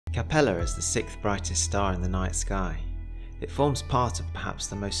Capella is the sixth brightest star in the night sky. It forms part of perhaps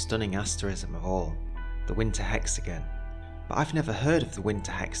the most stunning asterism of all, the winter hexagon. But I've never heard of the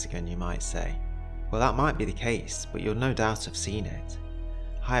winter hexagon, you might say. Well, that might be the case, but you'll no doubt have seen it.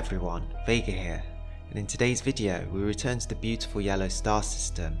 Hi everyone, Vega here, and in today's video we return to the beautiful yellow star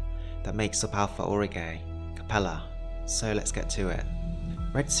system that makes up Alpha Aurigae, Capella. So let's get to it.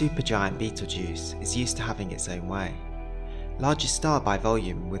 Red supergiant Betelgeuse is used to having its own way. Largest star by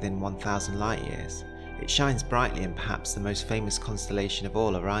volume within 1000 light years, it shines brightly in perhaps the most famous constellation of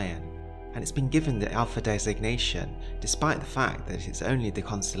all, Orion, and it's been given the Alpha designation despite the fact that it's only the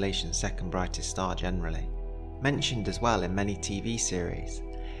constellation's second brightest star generally. Mentioned as well in many TV series,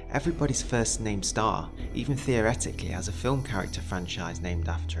 everybody's first named star even theoretically has a film character franchise named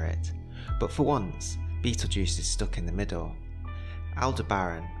after it, but for once, Betelgeuse is stuck in the middle.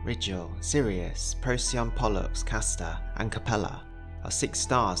 Aldebaran, Rigel, Sirius, Procyon, Pollux, Castor and Capella are 6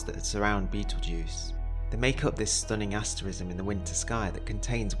 stars that surround Betelgeuse. They make up this stunning asterism in the winter sky that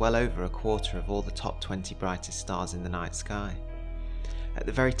contains well over a quarter of all the top 20 brightest stars in the night sky. At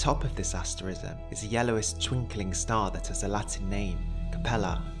the very top of this asterism is a yellowish twinkling star that has a Latin name,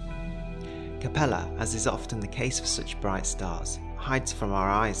 Capella. Capella, as is often the case for such bright stars, hides from our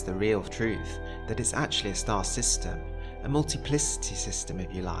eyes the real truth that it's actually a star system, a multiplicity system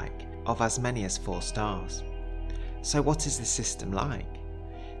if you like, of as many as 4 stars. So what is this system like?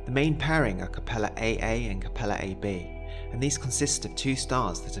 The main pairing are Capella Aa and Capella Ab, and these consist of 2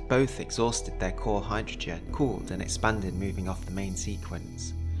 stars that have both exhausted their core hydrogen, cooled and expanded moving off the main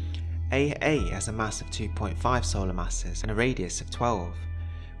sequence. Aa has a mass of 2.5 solar masses and a radius of 12,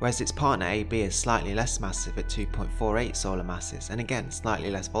 whereas its partner Ab is slightly less massive at 2.48 solar masses and again slightly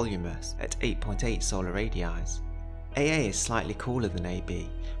less voluminous at 8.8 solar radii. Aa is slightly cooler than Ab,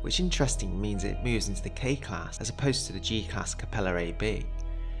 which interestingly means it moves into the K class as opposed to the G class Capella Ab.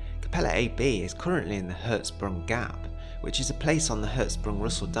 Capella Ab is currently in the Hertzsprung gap, which is a place on the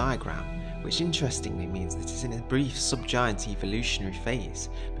Hertzsprung-Russell diagram, which interestingly means that it's in a brief subgiant evolutionary phase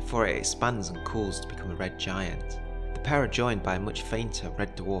before it expands and cools to become a red giant. The pair are joined by a much fainter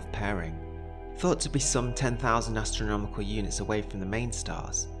red dwarf pairing. Thought to be some 10,000 astronomical units away from the main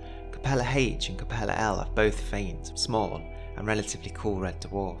stars, Capella H and Capella L are both faint, small and relatively cool red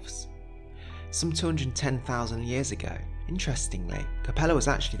dwarfs. Some 210,000 years ago, interestingly, Capella was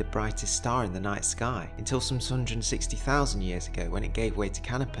actually the brightest star in the night sky until some 160,000 years ago when it gave way to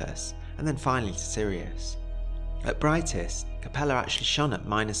Canopus and then finally to Sirius. At brightest, Capella actually shone at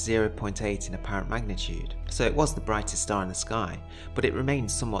 -0.8 in apparent magnitude, so it was the brightest star in the sky, but it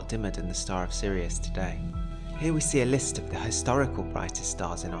remains somewhat dimmer than the star of Sirius today. Here we see a list of the historical brightest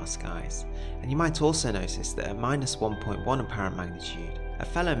stars in our skies, and you might also notice that at -1.1 apparent magnitude, a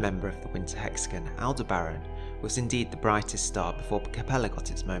fellow member of the winter hexagon, Aldebaran, was indeed the brightest star before Capella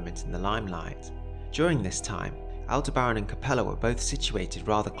got its moment in the limelight. During this time, Aldebaran and Capella were both situated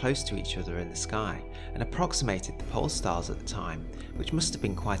rather close to each other in the sky, and approximated the pole stars at the time, which must have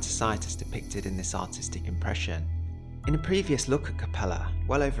been quite a sight as depicted in this artistic impression. In a previous look at Capella,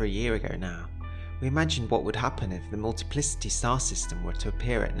 well over a year ago now, we imagined what would happen if the multiplicity star system were to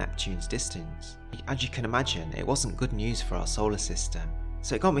appear at Neptune's distance. As you can imagine, it wasn't good news for our solar system,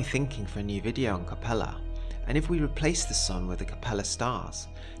 so it got me thinking for a new video on Capella, and if we replace the Sun with the Capella stars,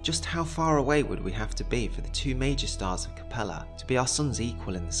 just how far away would we have to be for the 2 major stars of Capella to be our Sun's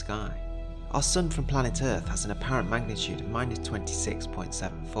equal in the sky? Our Sun from planet Earth has an apparent magnitude of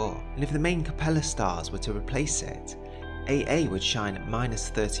 -26.74, and if the main Capella stars were to replace it, Aa would shine at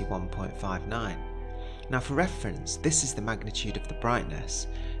 -31.59. Now for reference, this is the magnitude of the brightness,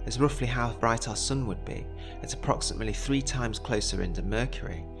 as roughly how bright our Sun would be at approximately 3 times closer into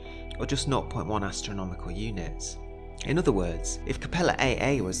Mercury, or just 0.1 astronomical units. In other words, if Capella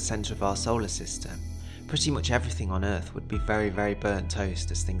Aa was the centre of our solar system, pretty much everything on Earth would be very burnt toast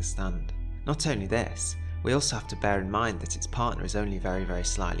as things stand. Not only this, we also have to bear in mind that its partner is only very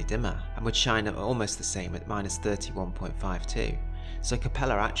slightly dimmer, and would shine at almost the same at -31.52, so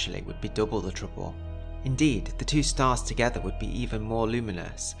Capella actually would be double the trouble. Indeed, the 2 stars together would be even more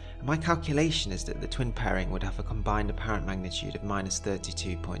luminous, and my calculation is that the twin pairing would have a combined apparent magnitude of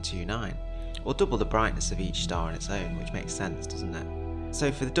 -32.29, or double the brightness of each star on its own, which makes sense, doesn't it?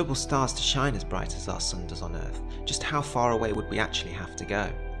 So for the double stars to shine as bright as our Sun does on Earth, just how far away would we actually have to go?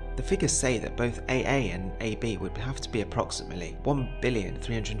 The figures say that both Aa and Ab would have to be approximately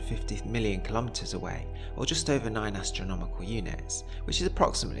 1,350,000,000 kilometers away, or just over 9 astronomical units, which is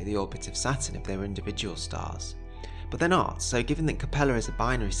approximately the orbit of Saturn if they were individual stars. But they're not, so given that Capella is a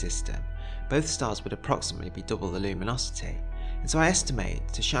binary system, both stars would approximately be double the luminosity, And so I estimate,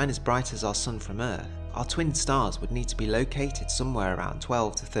 to shine as bright as our Sun from Earth, our twin stars would need to be located somewhere around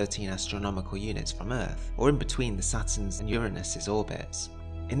 12 to 13 astronomical units from Earth, or in between the Saturn's and Uranus's orbits.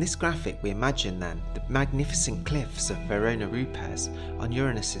 In this graphic we imagine then the magnificent cliffs of Verona Rupes on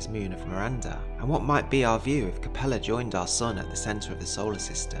Uranus's moon of Miranda, and what might be our view if Capella joined our Sun at the centre of the solar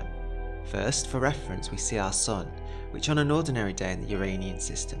system. First, for reference, we see our Sun, which on an ordinary day in the Uranian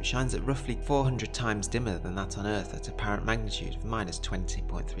system shines at roughly 400 times dimmer than that on Earth at apparent magnitude of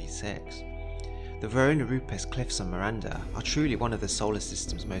 -20.36. The Verona Rupes cliffs on Miranda are truly one of the solar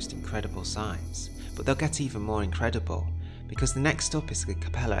system's most incredible sights, but they'll get even more incredible, because the next up is the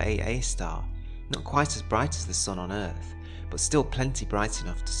Capella Aa star, not quite as bright as the Sun on Earth, but still plenty bright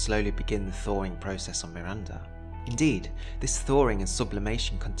enough to slowly begin the thawing process on Miranda. Indeed, this thawing and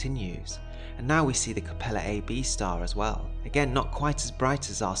sublimation continues, and now we see the Capella Ab star as well, again not quite as bright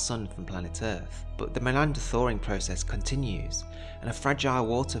as our Sun from planet Earth, but the Miranda thawing process continues, and a fragile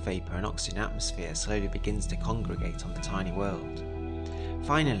water vapour and oxygen atmosphere slowly begins to congregate on the tiny world.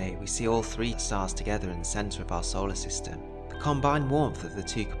 Finally, we see all three stars together in the centre of our solar system. The combined warmth of the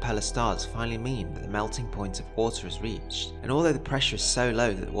two Capella stars finally mean that the melting point of water is reached, and although the pressure is so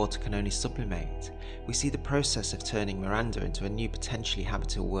low that the water can only sublimate, we see the process of turning Miranda into a new potentially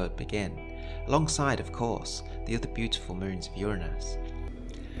habitable world begin, alongside, of course, the other beautiful moons of Uranus.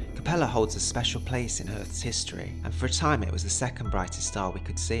 Capella holds a special place in Earth's history, and for a time it was the second brightest star we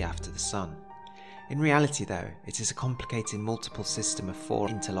could see after the Sun. In reality though, it is a complicated multiple system of 4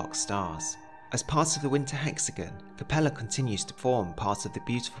 interlocked stars. As part of the winter hexagon, Capella continues to form part of the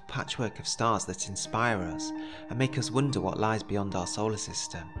beautiful patchwork of stars that inspire us and make us wonder what lies beyond our solar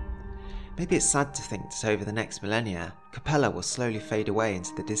system. Maybe it's sad to think that over the next millennia, Capella will slowly fade away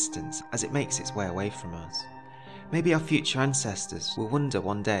into the distance as it makes its way away from us. Maybe our future ancestors will wonder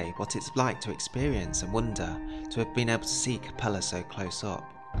one day what it's like to experience and wonder to have been able to see Capella so close up.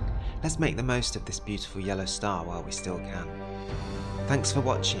 Let's make the most of this beautiful yellow star while we still can. Thanks for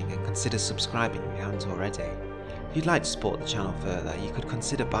watching, and consider subscribing if you haven't already. If you'd like to support the channel further, you could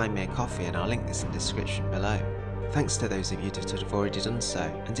consider buying me a coffee, and I'll link this in the description below. Thanks to those of you that have already done so,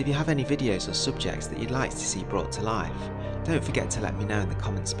 and if you have any videos or subjects that you'd like to see brought to life, don't forget to let me know in the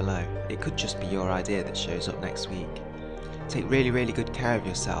comments below. It could just be your idea that shows up next week. Take really good care of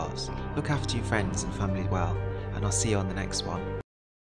yourselves, look after your friends and family well, and I'll see you on the next one.